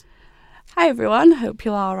Hi everyone, hope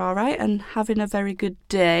you are alright and having a very good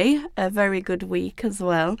day, a very good week as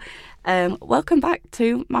well. Welcome back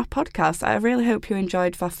to my podcast. I really hope you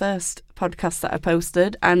enjoyed my first podcast that I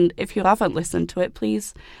posted, and if you haven't listened to it,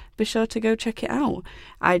 please be sure to go check it out.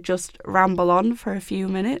 I just ramble on for a few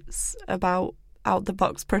minutes about Out the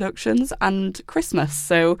Box Productions and Christmas,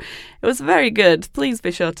 so it was very good. Please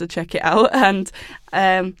be sure to check it out, and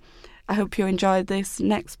I hope you enjoyed this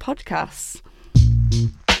next podcast.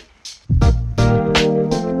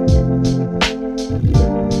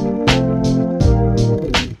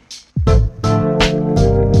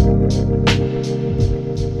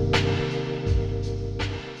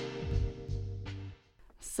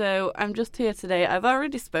 So I'm just here today. I've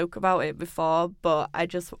already spoke about it before, but I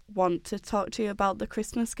just want to talk to you about the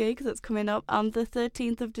Christmas gig that's coming up on the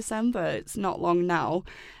 13th of December. It's not long now.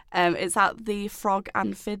 It's at the Frog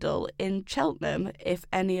and Fiddle in Cheltenham, if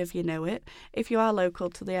any of you know it. If you are local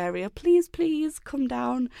to the area, please come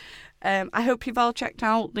down. I hope you've all checked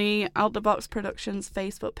out the Out the Box Productions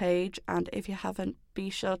Facebook page, and if you haven't, be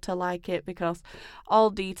sure to like it because all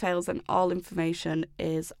details and all information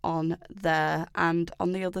is on there and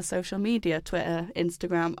on the other social media, Twitter,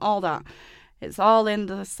 Instagram, all that. It's all in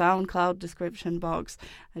the SoundCloud description box.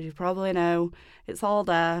 As you probably know, it's all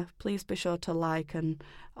there. Please be sure to like and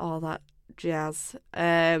all that jazz.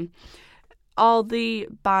 All the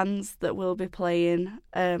bands that will be playing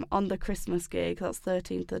on the Christmas gig, that's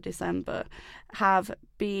 13th of December, have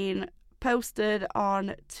been posted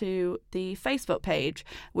on to the Facebook page.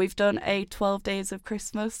 We've done a 12 days of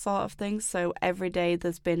Christmas sort of thing, so every day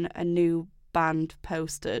there's been a new band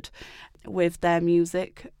posted with their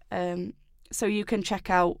music. So you can check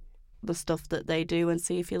out the stuff that they do and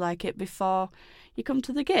see if you like it before you come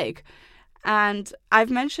to the gig. And I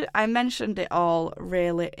mentioned it all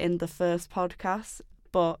really in the first podcast,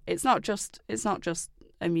 but it's not just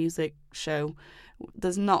a music show.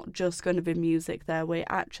 There's not just going to be music there. We're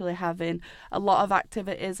actually having a lot of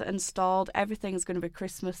activities installed. Everything's going to be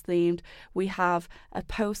Christmas themed. We have a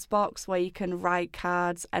post box where you can write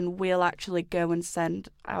cards and we'll actually go and send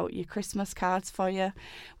out your Christmas cards for you.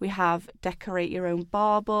 We have decorate your own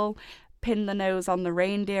bauble, pin the nose on the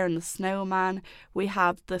reindeer and the snowman. We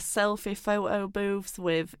have the selfie photo booths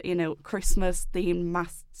with, Christmas themed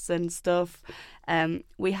masks and stuff.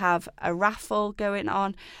 We have a raffle going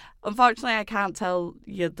on. Unfortunately, I can't tell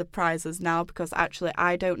you the prizes now because actually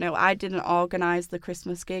I don't know. I didn't organise the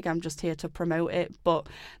Christmas gig. I'm just here to promote it. But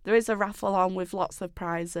there is a raffle on with lots of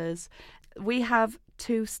prizes. We have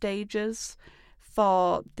 2 stages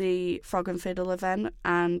for the Frog and Fiddle event,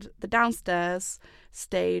 and the downstairs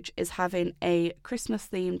stage is having a Christmas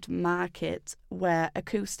themed market where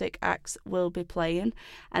acoustic acts will be playing,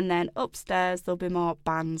 and then upstairs there'll be more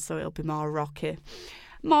bands, so it'll be more rocky,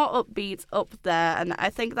 more upbeat up there. And I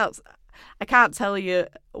think I can't tell you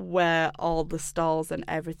where all the stalls and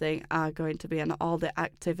everything are going to be and all the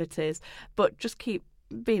activities, but just keep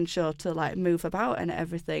being sure to move about and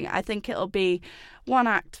everything. I think it'll be one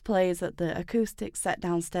act plays at the acoustic set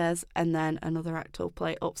downstairs and then another act will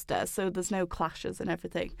play upstairs, so there's no clashes and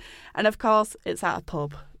everything. And of course it's at a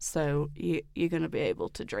pub, so you're going to be able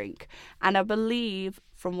to drink. And I believe,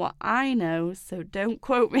 from what I know, so don't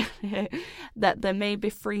quote me here, that there may be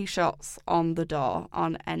free shots on the door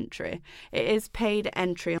on entry. It is paid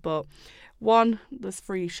entry, but there's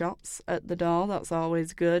free shots at the door, that's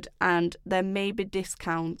always good, and there may be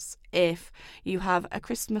discounts if you have a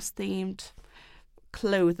Christmas themed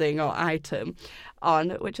clothing or item on,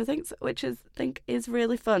 which I think is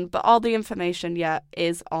really fun. But all the information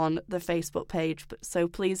is on the Facebook page, so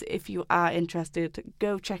please, if you are interested,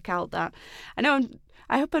 go check out that.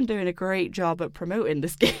 I hope I'm doing a great job at promoting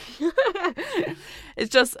this game. It's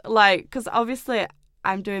just because obviously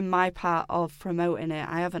I'm doing my part of promoting it.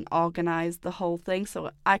 I haven't organised the whole thing, so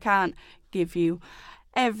I can't give you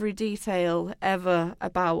every detail ever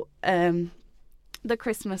about the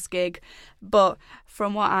Christmas gig. But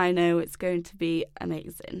from what I know, it's going to be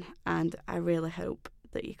amazing, and I really hope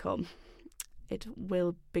that you come. It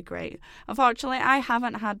will be great. Unfortunately, I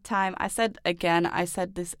haven't had time. I said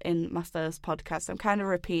this in my first podcast. I'm kind of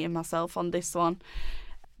repeating myself on this one.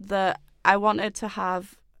 That I wanted to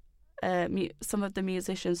have some of the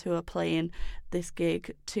musicians who are playing this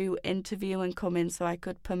gig to interview and come in so I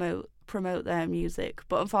could promote their music.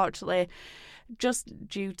 But unfortunately, just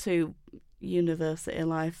due to university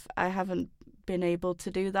life, I haven't been able to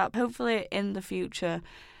do that. Hopefully in the future,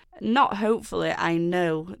 I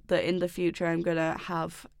know that in the future I'm going to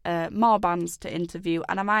have more bands to interview,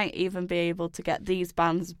 and I might even be able to get these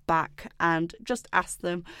bands back and just ask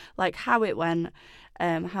them how it went,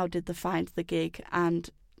 how did they find the gig, and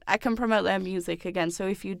I can promote their music again. So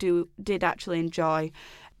if you did actually enjoy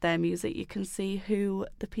their music, you can see who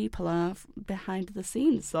the people are behind the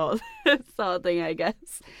scenes, sort of thing, I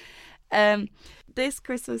guess. This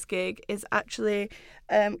Christmas gig is actually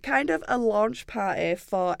kind of a launch party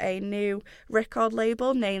for a new record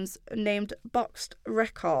label named Boxed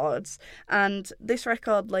Records, and this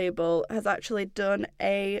record label has actually done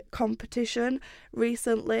a competition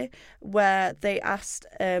recently where they asked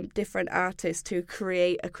different artists to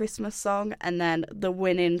create a Christmas song, and then the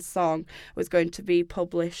winning song was going to be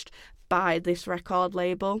published by this record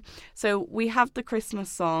label. So we have the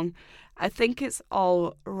Christmas song. I think it's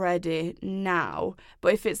all ready now,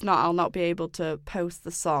 but if it's not, I'll not be able to post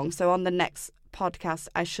the song. So on the next podcast,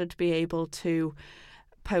 I should be able to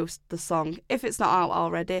post the song if it's not out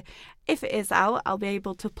already. If it is out, I'll be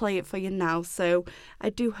able to play it for you now. So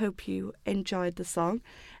I do hope you enjoyed the song.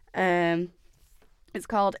 It's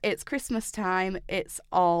called It's Christmas Time, It's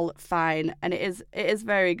All Fine, and it is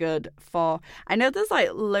very good for... I know there's like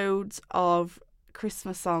loads of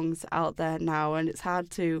Christmas songs out there now, and it's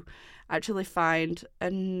hard to actually find a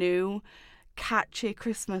new catchy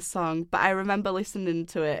Christmas song, but I remember listening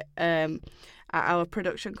to it at our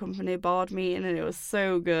production company board meeting, and it was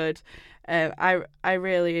so good. I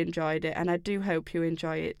really enjoyed it, and I do hope you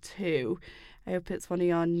enjoy it too. I hope it's one of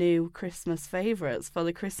your new Christmas favourites for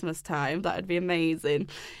the Christmas time. That would be amazing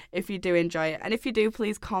if you do enjoy it. And if you do,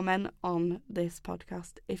 please comment on this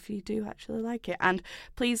podcast if you do actually like it. And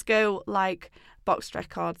please go like Boxed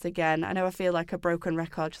Records again. I know I feel like a broken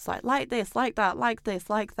record, just like this, like that, like this,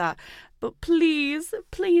 like that. But please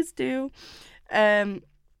do.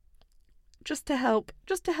 Just to help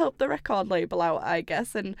the record label out, I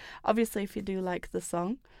guess. And obviously if you do like the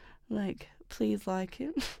song, please like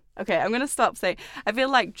it. Okay, I'm going to stop saying... I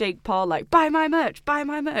feel like Jake Paul, buy my merch.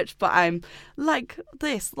 But I'm like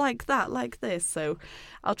this, like that, like this. So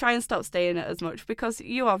I'll try and stop saying it as much because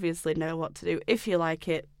you obviously know what to do. If you like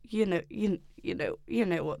it, you know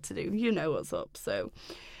what to do. You know what's up. So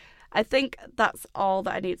I think that's all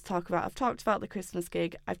that I need to talk about. I've talked about the Christmas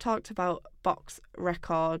gig. I've talked about Box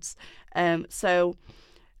Records. So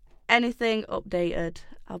anything updated,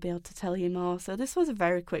 I'll be able to tell you more. So this was a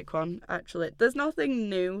very quick one, actually. There's nothing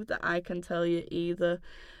new that I can tell you either.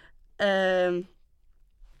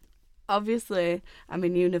 Obviously, I'm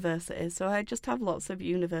in university, so I just have lots of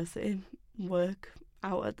university work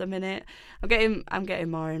out at the minute. I'm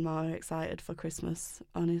getting more and more excited for Christmas,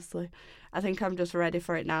 honestly. I think I'm just ready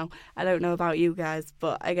for it now. I don't know about you guys,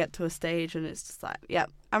 but I get to a stage and it's just like, yeah,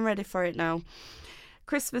 I'm ready for it now.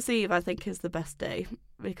 Christmas Eve, I think, is the best day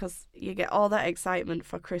because you get all that excitement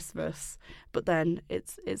for Christmas, but then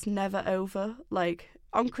it's never over. Like,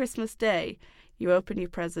 on Christmas Day, you open your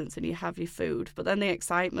presents and you have your food, but then the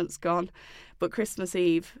excitement's gone. But Christmas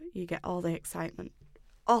Eve, you get all the excitement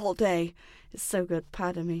all day. It's so good.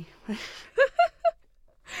 Pardon me. I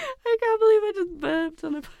can't believe I just burped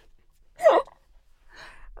on a...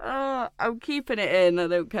 Oh, I'm keeping it in. I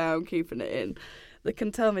don't care. I'm keeping it in. They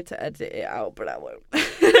can tell me to edit it out, but I won't.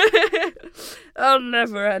 I'll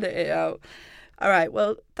never edit it out. All right,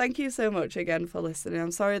 well, thank you so much again for listening.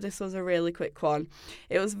 I'm sorry this was a really quick one.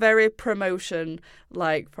 It was very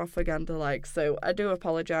promotion-like, propaganda-like, so I do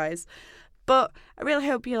apologise. But I really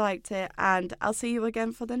hope you liked it, and I'll see you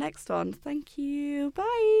again for the next one. Thank you.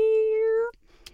 Bye.